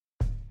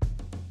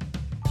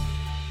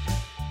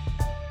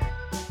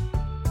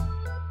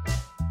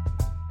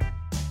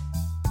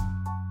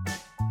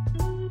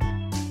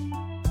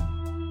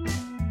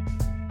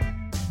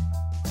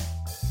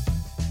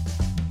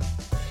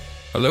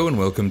Hello and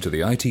welcome to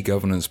the IT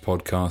Governance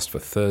Podcast for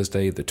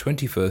Thursday, the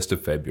 21st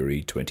of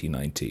February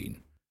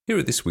 2019. Here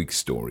are this week's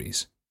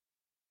stories.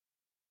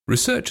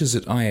 Researchers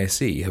at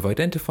ISE have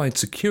identified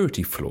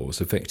security flaws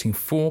affecting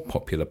 4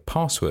 popular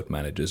password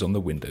managers on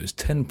the Windows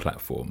 10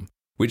 platform,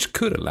 which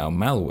could allow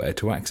malware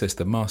to access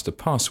the master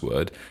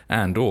password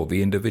and/or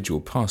the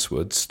individual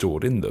passwords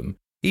stored in them,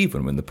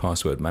 even when the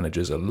password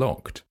managers are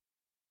locked.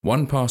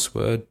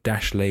 1Password,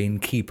 Dashlane,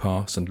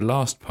 KeePass, and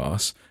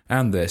LastPass,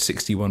 and their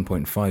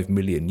 61.5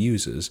 million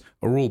users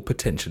are all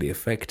potentially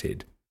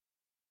affected.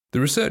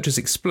 The researchers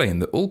explain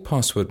that all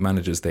password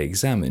managers they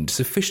examined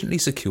sufficiently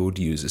secured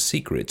user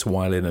secrets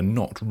while in a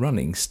not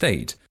running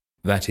state.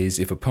 That is,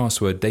 if a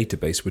password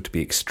database were to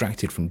be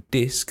extracted from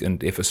disk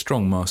and if a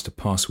strong master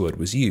password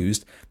was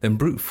used, then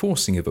brute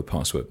forcing of a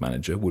password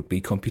manager would be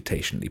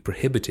computationally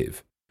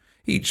prohibitive.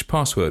 Each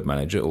password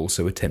manager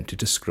also attempted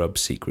to scrub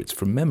secrets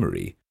from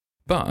memory.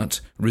 But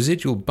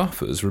residual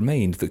buffers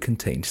remained that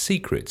contained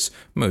secrets,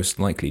 most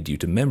likely due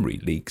to memory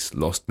leaks,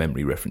 lost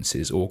memory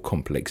references, or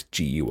complex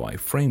GUI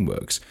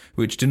frameworks,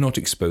 which do not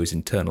expose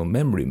internal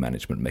memory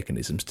management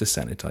mechanisms to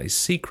sanitize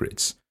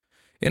secrets.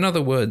 In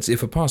other words,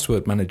 if a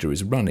password manager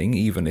is running,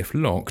 even if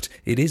locked,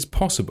 it is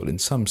possible in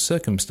some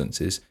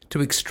circumstances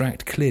to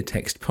extract clear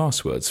text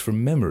passwords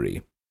from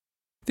memory.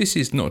 This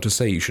is not to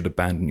say you should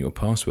abandon your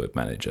password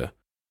manager.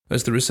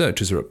 As the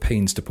researchers are at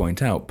pains to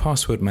point out,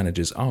 password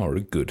managers are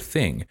a good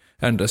thing,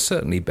 and are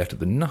certainly better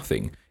than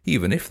nothing,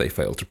 even if they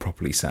fail to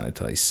properly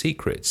sanitize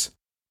secrets.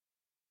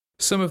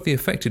 Some of the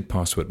affected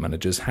password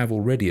managers have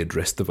already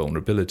addressed the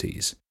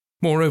vulnerabilities.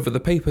 Moreover, the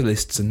paper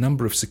lists a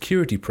number of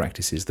security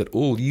practices that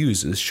all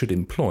users should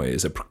employ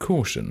as a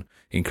precaution,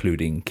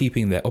 including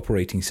keeping their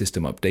operating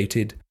system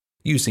updated,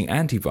 using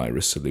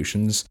antivirus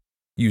solutions,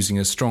 using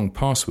a strong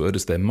password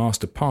as their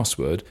master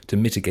password to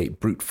mitigate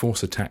brute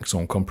force attacks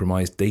on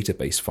compromised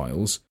database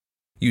files,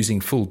 using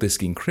full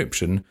disk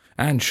encryption,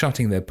 and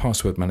shutting their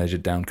password manager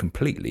down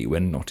completely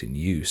when not in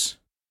use.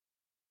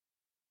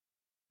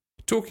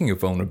 Talking of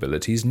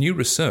vulnerabilities, new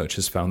research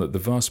has found that the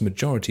vast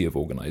majority of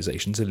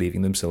organizations are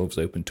leaving themselves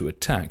open to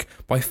attack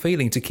by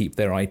failing to keep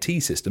their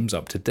IT systems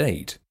up to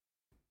date.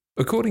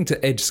 According to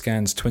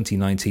EdgeScan's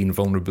 2019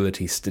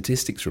 Vulnerability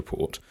Statistics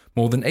Report,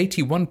 more than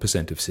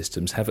 81% of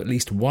systems have at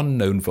least one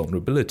known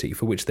vulnerability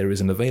for which there is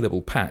an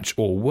available patch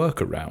or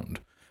workaround.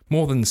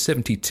 More than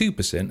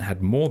 72%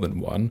 had more than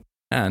one,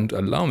 and,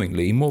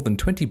 alarmingly, more than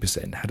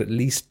 20% had at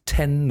least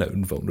 10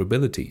 known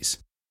vulnerabilities.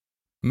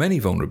 Many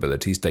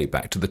vulnerabilities date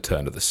back to the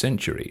turn of the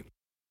century.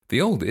 The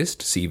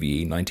oldest,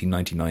 CVE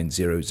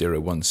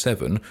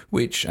 1999-0017,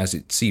 which, as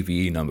its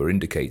CVE number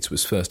indicates,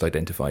 was first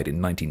identified in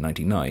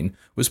 1999,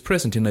 was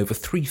present in over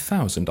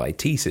 3,000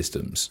 IT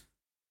systems.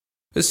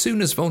 As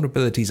soon as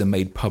vulnerabilities are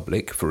made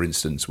public, for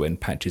instance when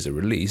patches are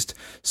released,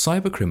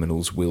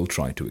 cybercriminals will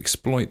try to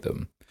exploit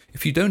them.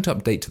 If you don't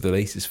update to the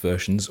latest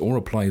versions or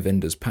apply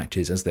vendors'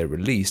 patches as they're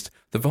released,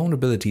 the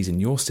vulnerabilities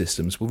in your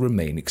systems will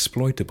remain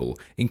exploitable,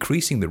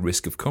 increasing the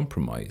risk of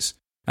compromise.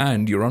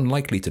 And you're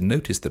unlikely to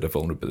notice that a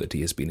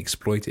vulnerability has been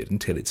exploited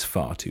until it's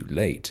far too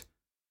late.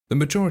 The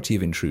majority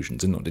of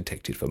intrusions are not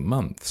detected for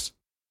months.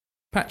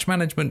 Patch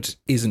management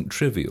isn't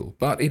trivial,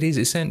 but it is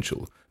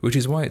essential, which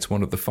is why it's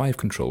one of the 5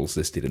 controls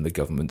listed in the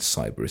government's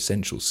Cyber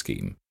Essentials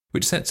scheme,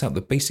 which sets out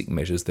the basic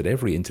measures that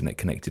every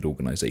internet-connected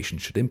organization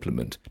should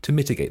implement to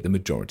mitigate the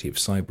majority of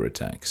cyber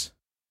attacks.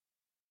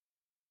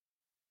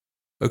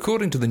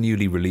 According to the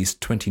newly released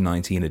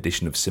 2019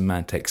 edition of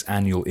Symantec's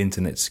annual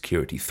Internet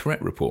Security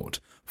Threat Report,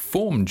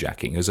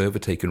 formjacking has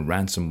overtaken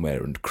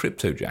ransomware and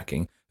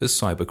cryptojacking as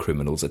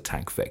cybercriminals'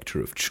 attack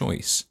vector of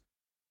choice.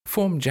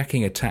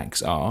 Formjacking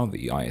attacks are,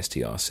 the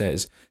ISTR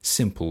says,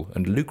 simple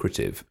and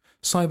lucrative.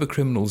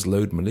 Cybercriminals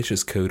load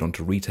malicious code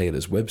onto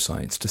retailers'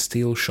 websites to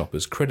steal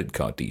shoppers' credit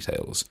card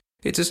details.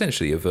 It's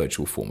essentially a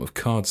virtual form of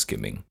card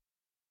skimming.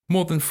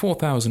 More than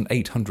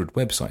 4,800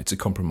 websites are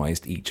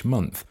compromised each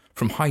month,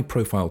 from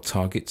high-profile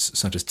targets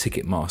such as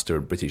Ticketmaster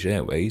and British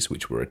Airways,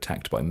 which were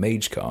attacked by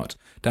Magecart,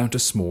 down to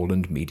small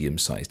and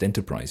medium-sized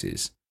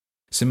enterprises.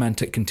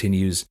 Symantec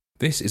continues,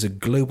 "This is a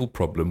global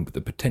problem with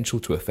the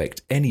potential to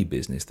affect any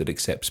business that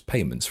accepts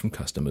payments from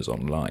customers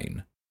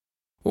online."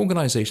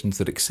 Organizations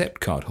that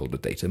accept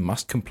cardholder data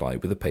must comply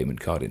with the Payment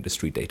Card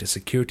Industry Data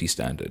Security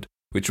Standard,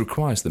 which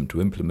requires them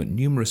to implement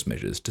numerous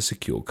measures to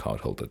secure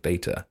cardholder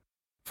data.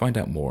 Find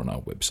out more on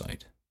our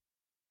website.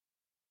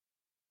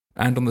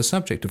 And on the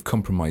subject of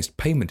compromised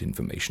payment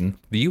information,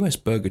 the US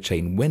burger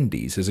chain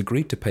Wendy's has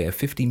agreed to pay a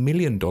 $50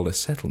 million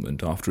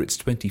settlement after its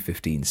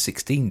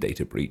 2015-16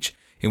 data breach,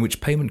 in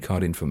which payment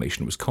card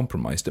information was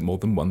compromised at more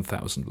than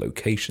 1,000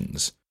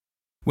 locations.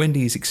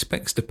 Wendy's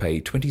expects to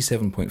pay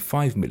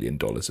 $27.5 million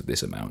of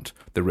this amount,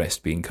 the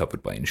rest being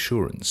covered by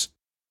insurance.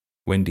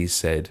 Wendy's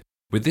said,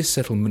 "With this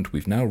settlement,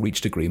 we've now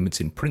reached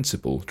agreements in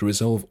principle to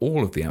resolve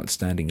all of the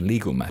outstanding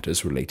legal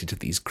matters related to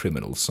these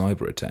criminal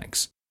cyber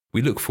attacks.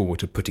 We look forward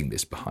to putting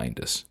this behind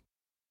us."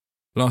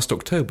 Last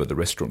October, the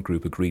restaurant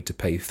group agreed to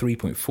pay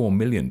 $3.4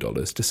 million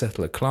to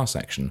settle a class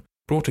action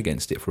brought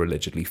against it for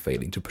allegedly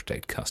failing to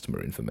protect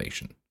customer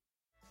information.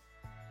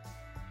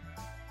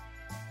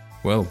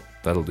 Well,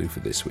 That'll do for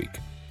this week.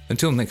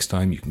 Until next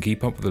time, you can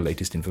keep up with the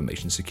latest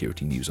information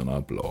security news on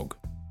our blog.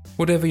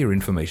 Whatever your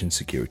information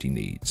security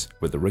needs,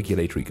 whether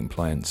regulatory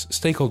compliance,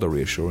 stakeholder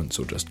reassurance,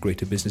 or just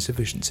greater business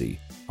efficiency,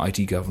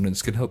 IT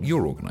Governance can help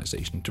your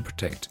organization to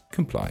protect,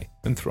 comply,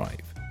 and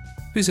thrive.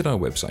 Visit our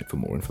website for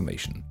more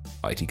information,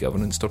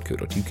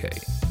 itgovernance.co.uk.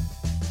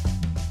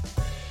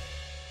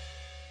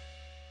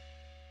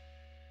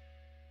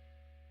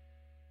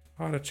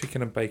 I had a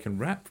chicken and bacon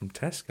wrap from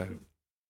Tesco.